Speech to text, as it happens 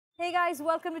Hey guys,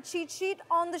 welcome to Cheat Sheet.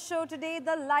 On the show today,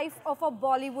 the life of a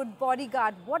Bollywood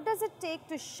bodyguard. What does it take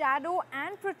to shadow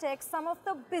and protect some of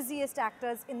the busiest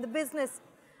actors in the business?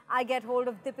 I get hold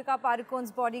of Deepika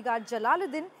Padukone's bodyguard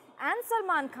Jalaluddin and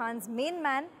Salman Khan's main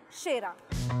man Shera.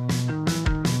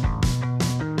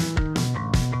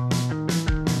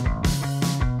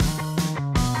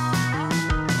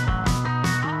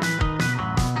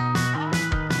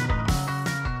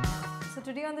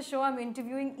 Today on the show, I'm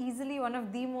interviewing easily one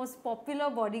of the most popular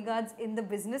bodyguards in the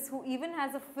business, who even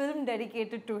has a film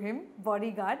dedicated to him,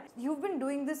 Bodyguard. You've been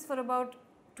doing this for about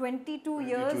 22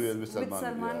 years with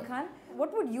Salman Khan.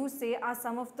 What would you say are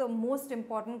some of the most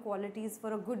important qualities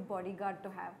for a good bodyguard to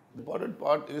have? The important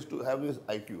part is to have his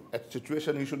IQ. At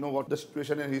situation, he should know what the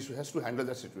situation and he has to handle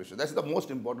that situation. That's the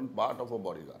most important part of a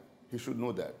bodyguard. He should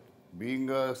know that. Being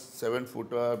a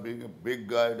 7-footer, being a big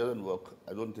guy doesn't work.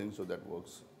 I don't think so that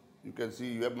works. You can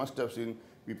see, must have seen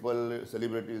people,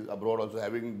 celebrities abroad also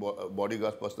having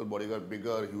bodyguards, personal bodyguard,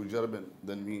 bigger, huger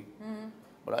than me.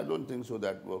 But I don't think so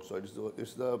that works. So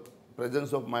it's the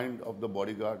presence of mind of the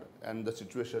bodyguard and the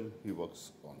situation he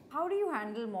works on. How do you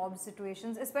handle mob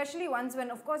situations, especially ones when,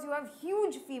 of course, you have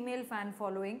huge female fan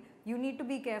following? You need to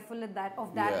be careful of that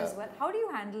as well. How do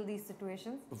you handle these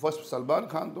situations? First, Salman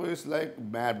Khan though is like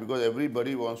mad because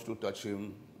everybody wants to touch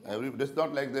him. It's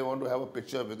not like they want to have a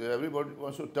picture with him. Everybody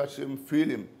wants to touch him, feel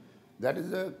him. That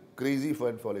is a crazy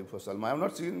fan following for Salman. I have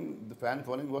not seen the fan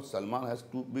following what Salman has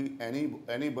to be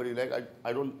anybody. Like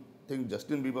I don't think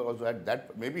Justin Bieber also had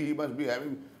that. Maybe he must be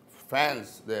having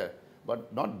fans there,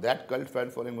 but not that cult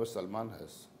fan following what Salman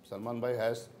has. Salman bhai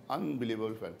has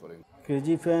unbelievable fan following.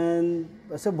 Crazy fan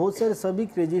ऐसे बहुत सारे सभी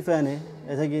crazy fan हैं,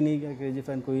 ऐसा कि नहीं कि crazy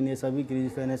fan कोई नहीं है, सभी क्रेजी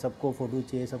फ़ैन है, सबको फ़ोटो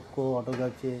चाहिए, सबको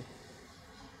ऑटोग्राफ चाहिए,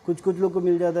 कुछ लोग को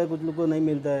मिल जाता है, कुछ लोग को नहीं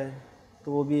मिलता है,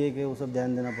 तो वो भी एक है, वो सब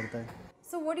ध्यान देना पड़ता है.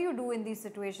 So what do you do in these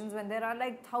situations when there are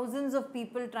like thousands of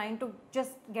people trying to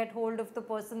just get hold of the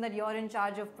person that you're in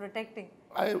charge of protecting?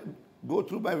 I go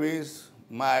through my ways,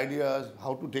 my ideas,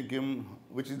 how to take him,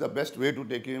 which is the best way to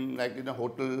take him. Like in a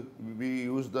hotel, we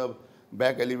use the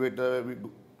back elevator, we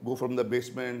go from the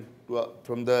basement to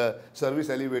from the service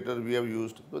elevator we have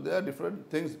used. So there are different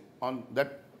things on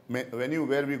that venue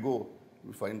where we go,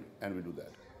 we find and we do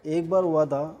that. एक बार हुआ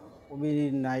था, वो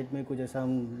भी night में कुछ ऐसा, हम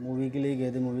movie के लिए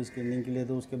गए थे, मूवी स्क्रीनिंग के लिए,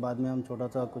 तो उसके बाद में हम छोटा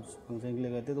सा कुछ फंक्शन के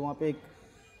लिए गए थे, तो वहाँ पे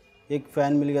एक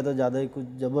फ़ैन मिल गया था, ज़्यादा ही कुछ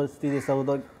ज़बरदस्ती जैसा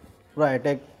होता, पूरा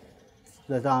अटैक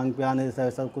जैसा आंख पे आने जैसा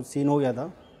ऐसा कुछ सीन हो गया था.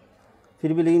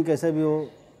 फिर भी लेकिन कैसे भी हो,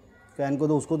 फ़ैन को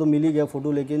तो उसको तो मिल ही गया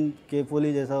फ़ोटो, लेकिन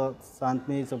केयरफुली जैसा शांत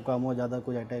में ही सब काम हुआ, ज़्यादा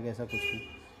कुछ अटैक ऐसा कुछ नहीं,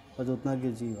 बस उतना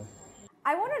की चीज़ हुआ.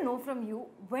 I want to know from you,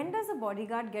 when does a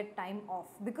bodyguard get time off?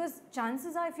 Because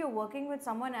chances are if you're working with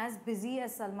someone as busy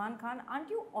as Salman Khan,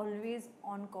 aren't you always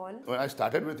on call? When I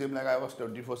started with him, like I was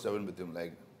 24/7 with him,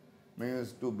 like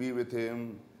means to be with him,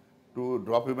 to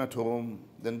drop him at home,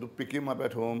 then to pick him up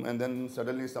at home, and then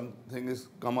suddenly something is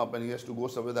come up and he has to go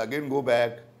somewhere, again go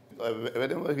back.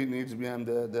 Whenever he needs me, I'm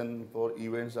there. Then for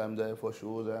events, I'm there. For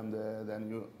shows, I'm there. Then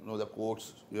you know the quotes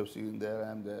you have seen there,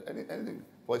 I'm there. Anything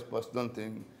for his personal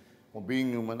thing. For being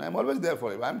human, I'm always there for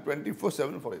him. I'm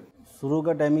 24/7 for him. शुरू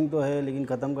का timing तो है, लेकिन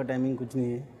ख़त्म का timing कुछ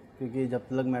नहीं है, क्योंकि जब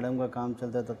तक मैडम का काम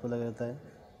चलता है तब तक लग रहता है.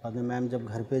 बाद में मैम जब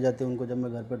घर पे जाते हैं, उनको जब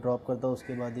मैं घर पे ड्रॉप करता हूँ,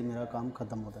 उसके बाद ही मेरा काम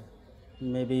ख़त्म होता है.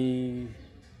 मे बी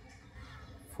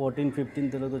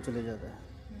 14-15 तक तो चले जाता है,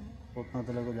 उतना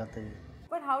तक तो जाता ही है.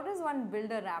 But how does one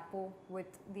build a rapport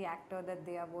with the actor that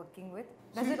they are working with?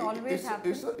 Does it always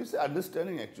happen? It's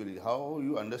understanding actually, how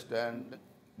you understand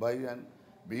by and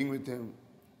being with him.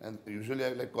 And usually I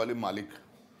like call him Malik.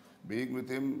 Being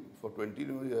with him for 20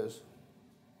 years,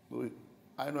 so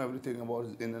I know everything about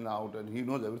his in and out, and he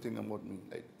knows everything about me.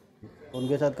 Like.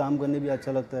 उनके साथ काम करने भी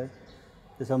अच्छा लगता है.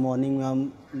 जैसा morning में हम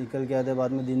निकल के आते,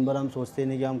 बाद में दिन भर हम सोचते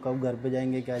नहीं कि हम कब घर पे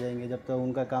जाएंगे, क्या जाएंगे. जब तक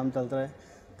उनका काम चलता है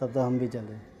तब तक हम भी चल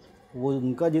रहे हैं. वो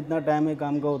उनका जितना टाइम है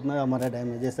काम का, उतना हमारा टाइम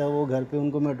है. जैसा वो घर पे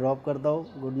उनको मैं ड्रॉप करता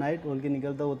हूँ, गुड नाइट बोल के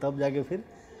निकलता हूँ, तब जाके फिर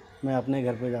मैं अपने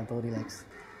घर पे जाता हूँ रिलैक्स.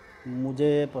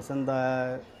 मुझे पसंद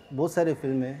आया बहुत सारे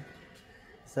फिल्म हैं,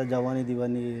 जैसा जवानी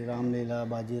दीवानी, रामलीला,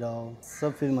 बाजीराव,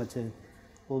 सब फिल्म अच्छे,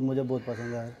 वो मुझे बहुत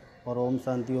पसंद आया. और ओम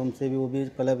शांति ओम से भी, वो भी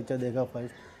पहला पिक्चर देखा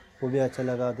फर्स्ट, वो भी अच्छा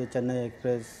लगा. तो Chennai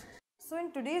express. So in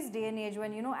today's day and age,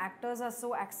 when actors are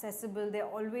so accessible,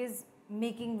 they're always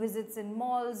making visits in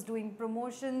malls, doing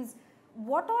promotions,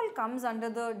 what all comes under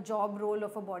the job role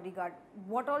of a bodyguard?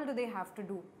 What all do they have to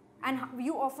do? And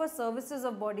you offer services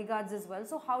of bodyguards as well.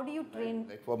 So how do you train?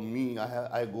 Like for me,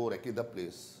 I go recce the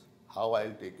place, how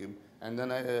I'll take him, and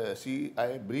then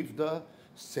I brief the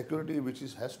security which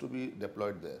has to be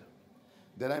deployed there.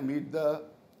 Then I meet the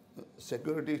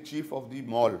security chief of the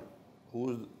mall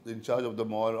who's in charge of the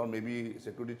mall or maybe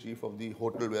security chief of the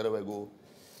hotel wherever I go.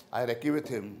 I recce with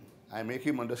him. I make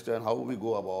him understand how we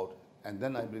go about, and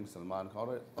then I bring Salman Khan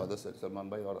or other Salman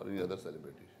Bhai or any other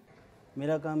celebrity.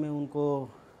 मेरा काम है उनको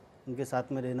उनके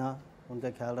साथ में रहना, उनका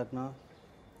ख्याल रखना,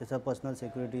 जैसा पर्सनल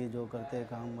सिक्योरिटी जो करते हैं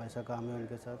काम वैसा काम है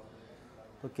उनके साथ,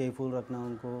 तो केयरफुल रखना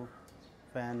उनको,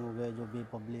 फ़ैन हो गए जो भी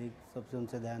पब्लिक सबसे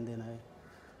उनसे ध्यान देना है.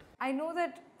 I know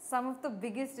that some of the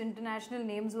biggest international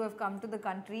names who have come to the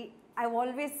country, I've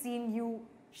always seen you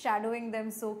shadowing them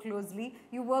so closely.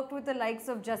 You worked with the likes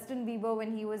of Justin Bieber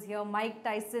when he was here, Mike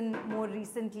Tyson more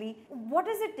recently. What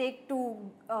does it take to,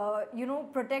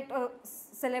 protect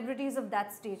celebrities of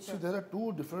that stature? See, there are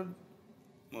two different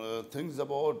things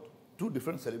about two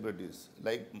different celebrities,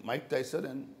 like Mike Tyson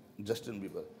and Justin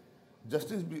Bieber.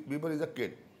 Justin Bieber is a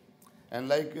kid, and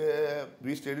like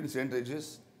we stayed in St.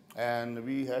 Regis, and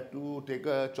we had to take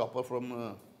a chopper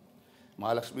from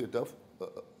Mahalakshmi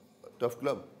Turf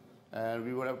Club, and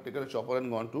we would have taken a chopper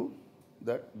and gone to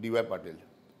that D.Y. Patil.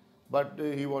 But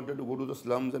he wanted to go to the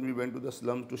slums, and we went to the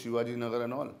slums to Shivaji Nagar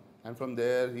and all. And from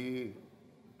there he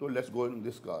told, let's go in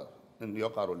this car, in your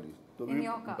car only. So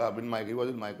your car? He was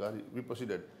in my car. We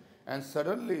proceeded. And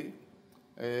suddenly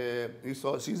he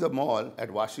sees a mall at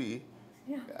Vashi.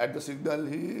 Yeah. At the signal,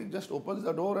 he just opens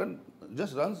the door and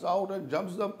just runs out and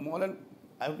jumps the mall, and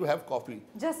I have to have coffee.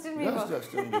 Justin Bieber. Yes,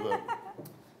 Justin Bieber.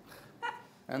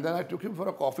 And then I took him for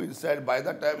a coffee inside. By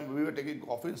that time, we were taking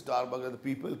coffee in Starbucks, and the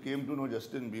people came to know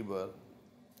Justin Bieber.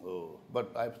 Oh,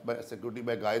 but my security,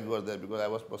 my guys were there because I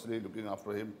was personally looking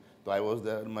after him. So I was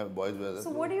there, and my boys were there.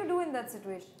 So what do you do in that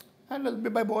situation? And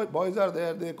my boys are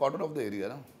there. They cordon off the area.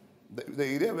 No? The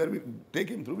area where we take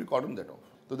him through, we cordon that off.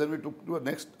 So then we took to a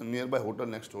next nearby hotel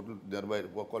nearby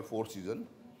called Four Seasons.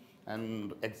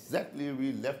 And exactly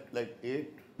we left like 8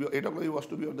 o'clock he was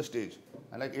to be on the stage.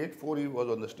 And like 8:04 he was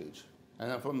on the stage.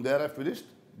 And from there I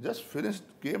just finished,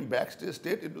 came backstage,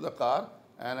 straight into the car,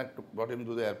 and I brought him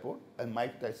to the airport. And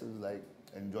Mike Tyson's like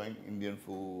enjoying Indian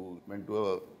food, went to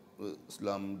a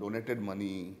slum, donated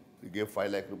money. We gave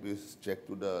 5 lakh rupees check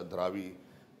to the Dharavi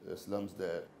slums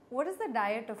there. What is the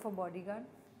diet of a bodyguard?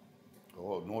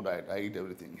 Oh, no diet. I eat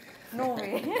everything. No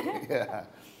way.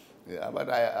 Yeah, but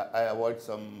I avoid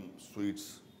some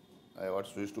sweets. I avoid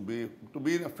sweets. To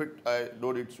be in a fit, I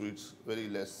don't eat sweets, very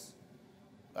less.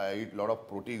 I eat a lot of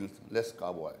proteins, less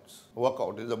carbohydrates.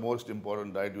 Workout is the most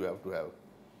important diet you have to have.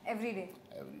 Every day?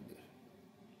 Every day.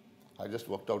 I just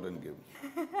worked out and gave.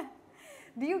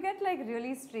 Do you get like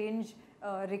really strange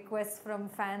requests from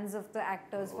fans of the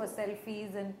actors for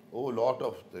selfies and? Oh, lot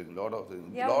of things.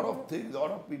 Yeah. Lot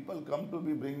of people come to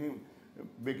me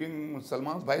making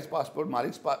Salman Bhai's passport,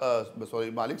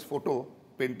 Malik's photo,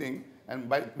 painting,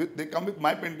 and they come with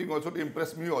my painting also to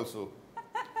impress me also.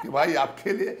 कि भाई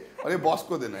आपके लिए और ये boss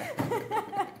को देना है.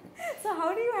 So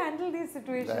how do you handle these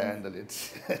situations? I handle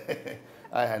it.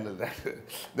 I handle that.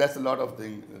 That's a lot of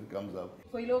things that comes up.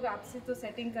 कोई लोग आपसे तो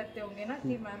सेटिंग करते होंगे ना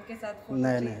कि मैम के साथ फोटो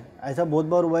नहीं ऐसा बहुत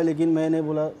बार हुआ है, लेकिन मैंने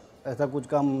बोला ऐसा कुछ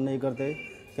काम नहीं करते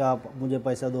कि आप मुझे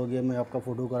पैसा दोगे मैं आपका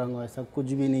फ़ोटो कराऊंगा, ऐसा कुछ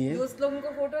भी नहीं है. दोस्त लोगों को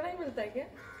फोटो नहीं मिलता है क्या?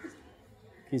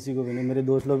 किसी को भी नहीं. मेरे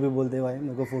दोस्त लोग भी बोलते हैं भाई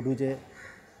मेरे को फ़ोटो चाहिए.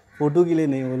 फ़ोटो के लिए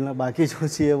नहीं बोलना, बाकी जो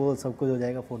चाहिए वो सब कुछ हो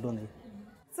जाएगा, फ़ोटो नहीं.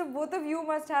 So both of you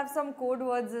must have some code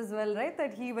words as well, right?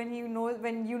 That when you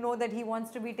know that he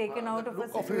wants to be taken out of a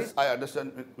situation. I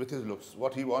understand with his looks.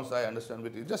 What he wants, I understand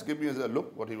with his. Just give me as a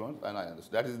look what he wants, and I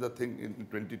understand. That is the thing in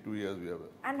 22 years we have.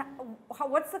 And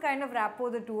what's the kind of rapport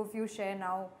the two of you share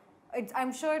now?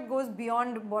 I'm sure it goes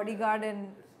beyond bodyguard and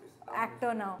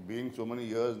actor now. Being so many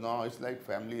years now, it's like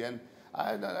family, and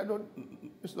I don't.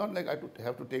 It's not like I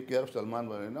have to take care of Salman.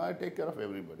 No, I take care of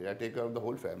everybody. I take care of the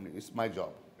whole family. It's my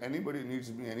job. Anybody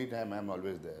needs me anytime, I'm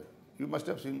always there. You must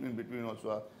have seen in between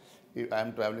also.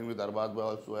 I'm traveling with Arbaz Bhai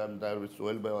also. I'm traveling with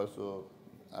Sohail Bhai also.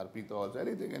 Arpita also.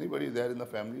 Anything, anybody there in the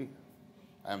family,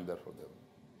 I'm there for them.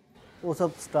 वो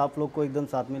सब staff लोग को एकदम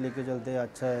साथ में लेके चलते हैं,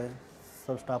 अच्छा है.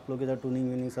 सब स्टाफ लोग के साथ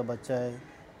ट्यूनिंग सब अच्छा है,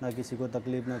 ना किसी को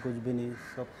तकलीफ ना कुछ भी नहीं.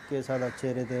 सबके साथ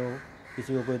अच्छे रहते हो,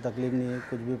 किसी को कोई तकलीफ नहीं है.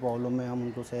 कुछ भी प्रॉब्लम है हम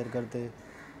उनको शेयर करते,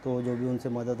 तो जो भी उनसे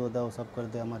मदद होता है वो सब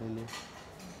करते हैं हमारे लिए.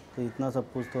 तो इतना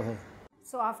सब कुछ तो है.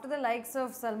 So after the likes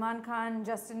of Salman Khan,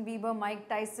 Justin Bieber, Mike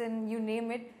Tyson, you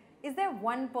name it, is there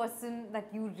one person that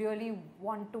you really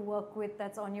want to work with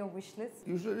that's on your wish list?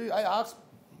 Usually I ask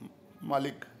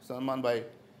Malik, Salman Bhai,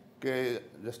 ke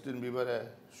Justin Bieber hai,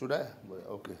 should I?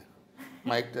 Okay.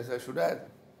 Mike Tyson, should I?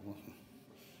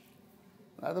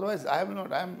 Otherwise, I am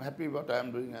not. I am happy what I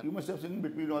am doing. You must have seen in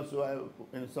between also.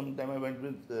 In some time I went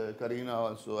with Kareena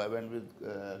also. I went with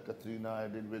Katrina. I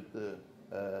did with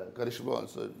Karishma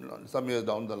also, some years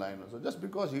down the line also. Just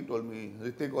because he told me,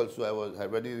 Hrithik also,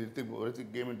 when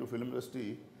Hrithik came into film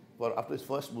industry, after his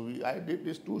first movie, I did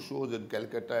these 2 shows in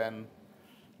Calcutta and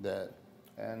there.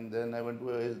 And then I went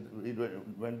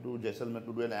to Jaisalmer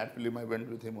to do an ad film. I went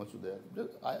with him also there.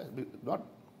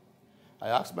 I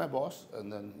asked my boss,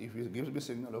 and then if he gives me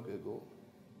signal, okay, go.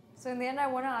 So in the end, I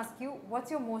want to ask you,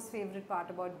 what's your most favorite part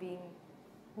about being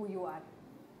who you are?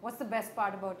 What's the best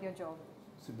part about your job?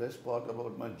 The best part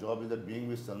about my job is that being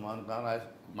with Salman Khan, I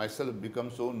myself become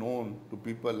so known to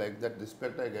people, like that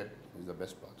respect I get is the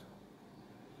best part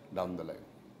down the line.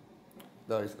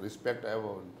 The respect I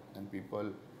want and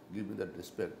people give me that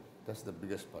respect, that's the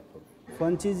biggest part for me.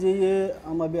 Fun चीज़ यही है,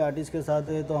 हम अभी artist के साथ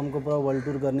है तो हमको पूरा वर्ल्ड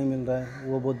टूर करने मिल रहा है,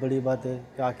 वो बहुत बड़ी बात है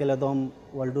कि अकेला तो हम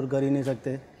वर्ल्ड टूर कर ही नहीं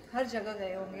सकते. हर जगह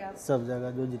गए होंगे आप? सब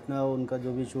जगह, जो जितना उनका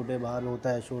जो भी शूट है बाहर होता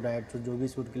है, शूट एड शूट जो भी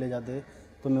शूट के लिए जाते हैं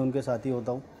तो मैं उनके साथ ही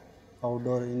होता हूँ.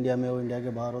 आउटडोर इंडिया में हो, इंडिया के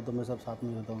बाहर हो, तो मैं सब साथ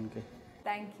में होता हूँ उनके.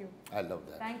 Thank you. I love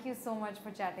that. Thank you so much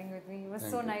for chatting with me. It was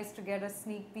so nice to get a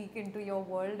sneak peek into your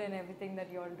world and everything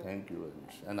that you all do. Thank you very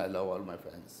much. And I love all my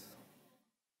fans.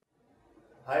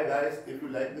 Hi guys, if you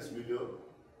like this video,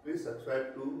 please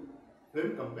subscribe to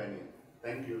Film Companion.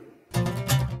 Thank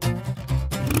you.